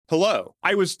Hello.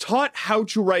 I was taught how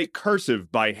to write cursive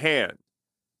by hand.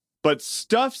 But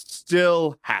stuff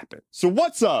still happens. So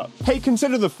what's up? Hey,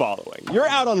 consider the following. You're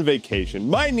out on vacation,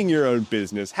 minding your own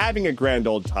business, having a grand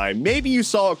old time. Maybe you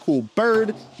saw a cool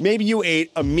bird. Maybe you ate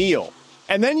a meal.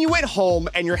 And then you went home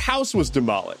and your house was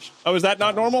demolished. Oh, is that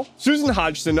not normal? Susan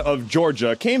Hodgson of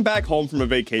Georgia came back home from a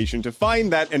vacation to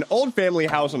find that an old family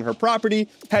house on her property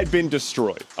had been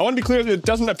destroyed. I want to be clear that it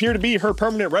doesn't appear to be her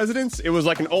permanent residence. It was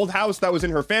like an old house that was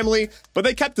in her family, but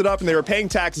they kept it up and they were paying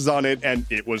taxes on it and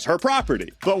it was her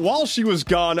property. But while she was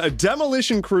gone, a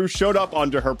demolition crew showed up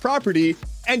onto her property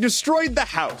and destroyed the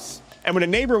house. And when a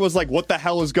neighbor was like, what the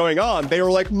hell is going on? They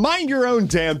were like, mind your own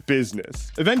damn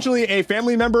business. Eventually, a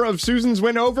family member of Susan's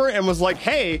went over and was like,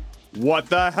 hey, what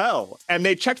the hell? And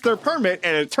they checked their permit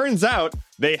and it turns out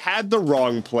they had the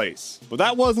wrong place. But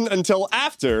that wasn't until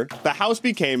after the house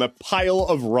became a pile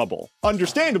of rubble.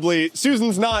 Understandably,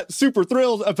 Susan's not super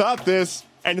thrilled about this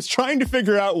and is trying to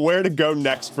figure out where to go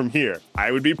next from here. I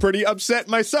would be pretty upset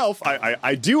myself.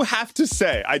 I do have to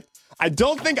say, I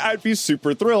don't think I'd be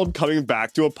super thrilled coming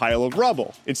back to a pile of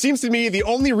rubble. It seems to me the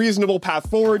only reasonable path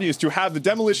forward is to have the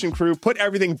demolition crew put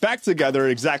everything back together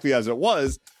exactly as it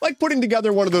was, like putting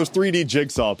together one of those 3D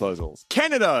jigsaw puzzles.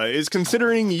 Canada is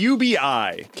considering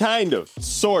UBI. Kind of.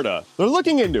 Sorta. They're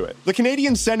looking into it. The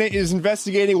Canadian Senate is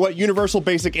investigating what universal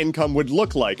basic income would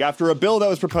look like after a bill that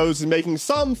was proposed is making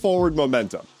some forward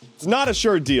momentum. It's not a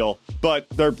sure deal, but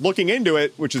they're looking into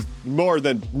it, which is more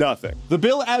than nothing. The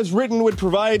bill as written would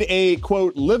provide a,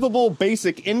 quote, livable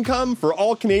basic income for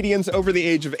all Canadians over the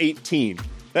age of 18.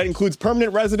 That includes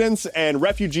permanent residents and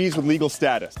refugees with legal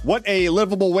status. What a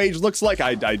livable wage looks like,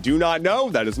 I do not know.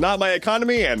 That is not my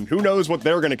economy, and who knows what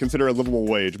they're going to consider a livable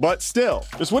wage. But still,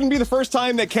 this wouldn't be the first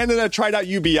time that Canada tried out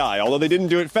UBI. Although they didn't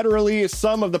do it federally,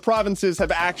 some of the provinces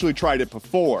have actually tried it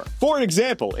before. For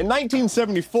example, in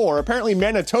 1974, apparently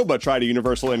Manitoba tried a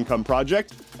universal income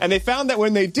project, and they found that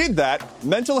when they did that,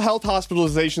 mental health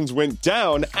hospitalizations went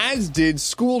down, as did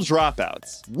school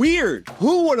dropouts. Weird.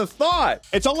 Who would have thought?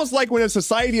 It's almost like when a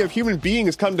society of human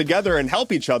beings come together and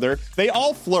help each other, they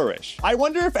all flourish. I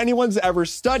wonder if anyone's ever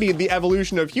studied the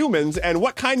evolution of humans and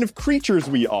what kind of creatures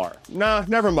we are. Nah,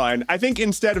 never mind. I think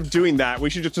instead of doing that, we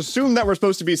should just assume that we're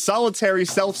supposed to be solitary,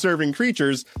 self-serving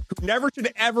creatures who never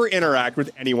should ever interact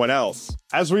with anyone else.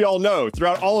 As we all know,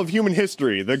 throughout all of human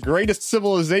history, the greatest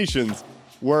civilizations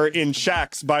were in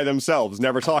shacks by themselves,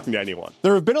 never talking to anyone.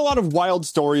 There have been a lot of wild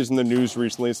stories in the news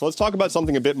recently, so let's talk about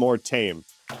something a bit more tame.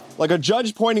 Like a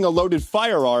judge pointing a loaded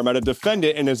firearm at a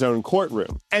defendant in his own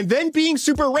courtroom, and then being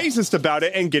super racist about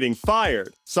it and getting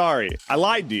fired. Sorry, I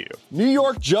lied to you. New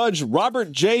York Judge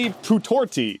Robert J.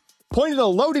 Putorti pointed a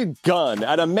loaded gun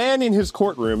at a man in his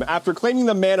courtroom after claiming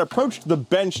the man approached the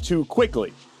bench too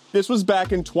quickly. This was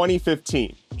back in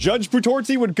 2015. Judge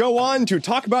Putorti would go on to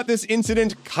talk about this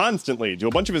incident constantly to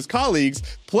a bunch of his colleagues,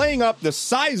 playing up the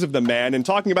size of the man and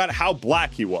talking about how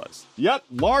black he was. Yep,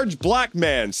 large black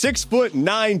man,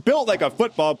 6'9", built like a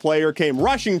football player, came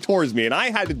rushing towards me and I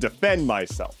had to defend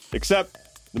myself. Except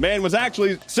the man was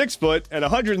actually 6 foot and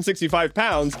 165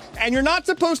 pounds, and you're not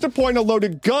supposed to point a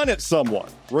loaded gun at someone,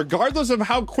 regardless of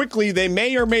how quickly they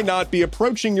may or may not be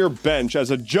approaching your bench as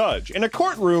a judge, in a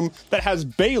courtroom that has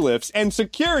bailiffs and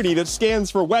security that scans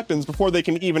for weapons before they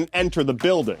can even enter the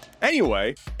building.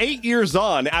 Anyway, 8 years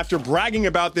on, after bragging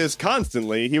about this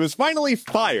constantly, he was finally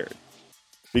fired.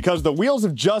 Because the wheels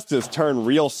of justice turn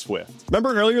real swift.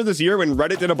 Remember earlier this year when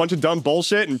Reddit did a bunch of dumb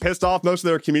bullshit and pissed off most of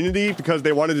their community because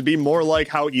they wanted to be more like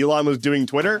how Elon was doing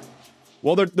Twitter?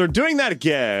 Well, they're doing that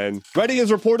again. Reddit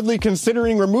is reportedly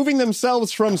considering removing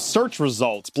themselves from search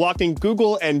results, blocking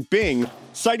Google and Bing,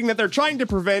 citing that they're trying to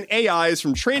prevent AIs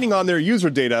from training on their user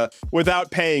data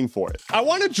without paying for it. I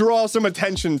want to draw some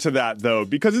attention to that, though,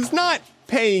 because it's not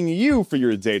paying you for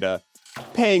your data,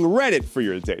 paying Reddit for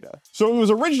your data. So it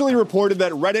was originally reported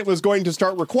that Reddit was going to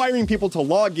start requiring people to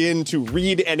log in to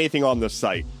read anything on the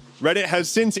site. Reddit has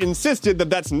since insisted that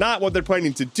that's not what they're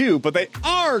planning to do, but they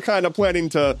are kind of planning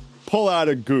to pull out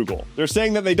of Google. They're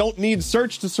saying that they don't need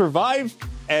search to survive,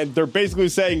 and they're basically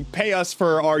saying, pay us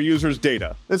for our users'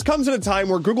 data. This comes at a time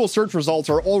where Google search results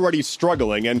are already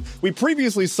struggling, and we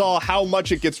previously saw how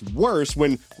much it gets worse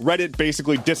when Reddit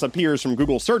basically disappears from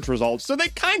Google search results, so they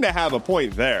kind of have a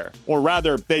point there. Or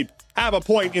rather, they have a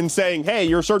point in saying, hey,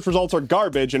 your search results are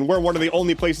garbage, and we're one of the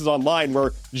only places online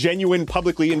where genuine,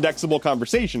 publicly indexable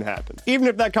conversation happens. Even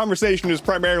if that conversation is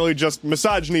primarily just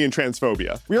misogyny and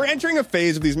transphobia. We are entering a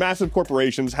phase of these massive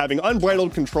corporations having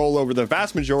unbridled control over the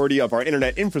vast majority of our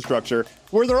internet infrastructure,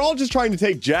 where they're all just trying to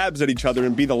take jabs at each other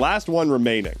and be the last one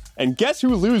remaining. And guess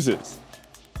who loses?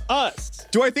 us.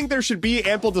 Do I think there should be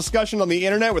ample discussion on the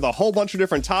internet with a whole bunch of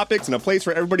different topics and a place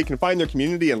where everybody can find their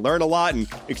community and learn a lot and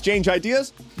exchange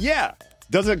ideas? Yeah.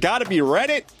 Does it gotta be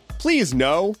Reddit? Please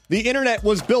no. The internet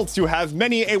was built to have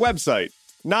many a website,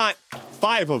 not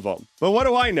 5 of them. But what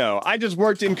do I know? I just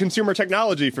worked in consumer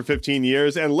technology for 15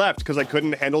 years and left because I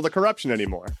couldn't handle the corruption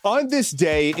anymore. On this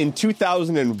day in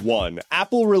 2001,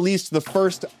 Apple released the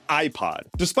first iPod.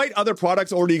 Despite other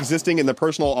products already existing in the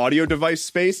personal audio device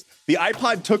space, the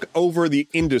iPod took over the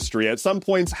industry, at some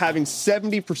points having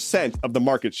 70% of the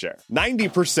market share.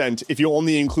 90% if you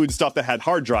only include stuff that had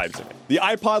hard drives in it. The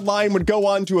iPod line would go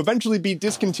on to eventually be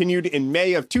discontinued in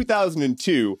May of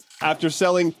 2002 after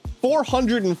selling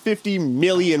 450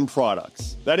 million products.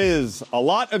 That is a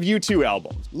lot of U2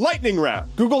 albums. Lightning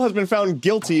round. Google has been found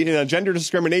guilty in a gender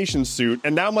discrimination suit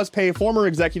and now must pay a former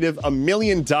executive $1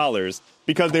 million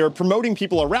because they were promoting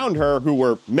people around her who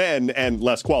were men and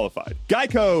less qualified.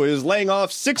 Geico is laying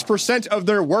off 6% of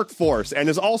their workforce and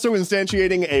is also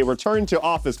instantiating a return to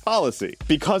office policy.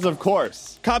 Because of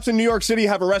course. Cops in New York City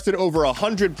have arrested over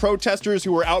 100 protesters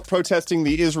who were out protesting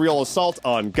the Israel assault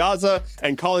on Gaza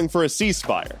and calling for a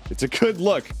ceasefire. It's a good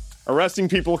look. Arresting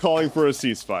people calling for a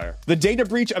ceasefire. The data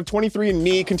breach of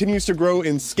 23andMe continues to grow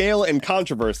in scale and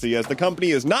controversy as the company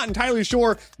is not entirely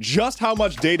sure just how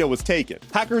much data was taken.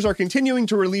 Hackers are continuing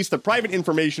to release the private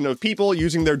information of people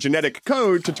using their genetic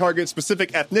code to target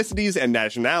specific ethnicities and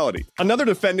nationality. Another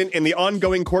defendant in the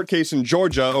ongoing court case in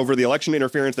Georgia over the election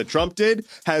interference that Trump did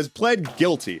has pled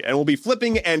guilty and will be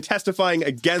flipping and testifying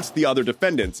against the other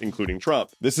defendants, including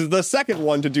Trump. This is the second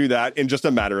one to do that in just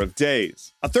a matter of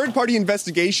days. A third-party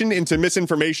investigation into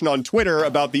misinformation on Twitter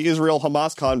about the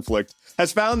Israel-Hamas conflict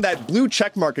has found that blue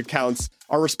checkmark accounts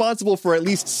are responsible for at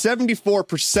least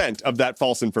 74% of that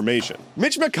false information.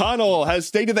 Mitch McConnell has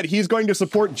stated that he's going to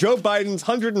support Joe Biden's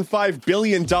 $105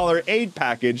 billion aid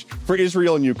package for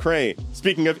Israel and Ukraine.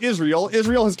 Speaking of Israel,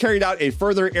 Israel has carried out a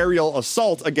further aerial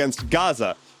assault against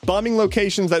Gaza, bombing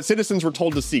locations that citizens were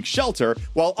told to seek shelter,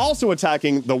 while also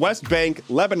attacking the West Bank,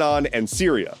 Lebanon, and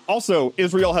Syria. Also,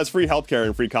 Israel has free healthcare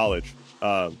and free college.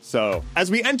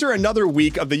 As we enter another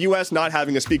week of the U.S. not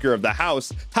having a Speaker of the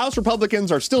House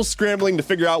Republicans are still scrambling to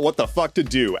figure out what the fuck to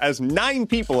do, as 9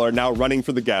 people are now running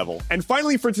for the gavel. And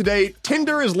finally for today,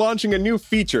 Tinder is launching a new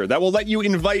feature that will let you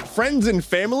invite friends and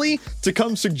family to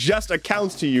come suggest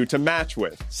accounts to you to match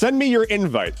with. Send me your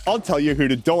invite. I'll tell you who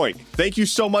to doink. Thank you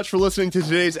so much for listening to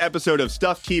today's episode of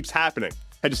Stuff Keeps Happening.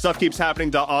 Head to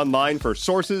stuffkeepshappening.online for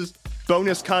sources,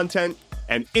 bonus content,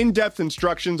 and in-depth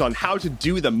instructions on how to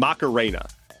do the Macarena.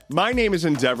 My name is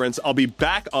Endeavorance. I'll be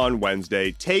back on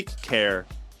Wednesday. Take care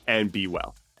and be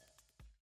well.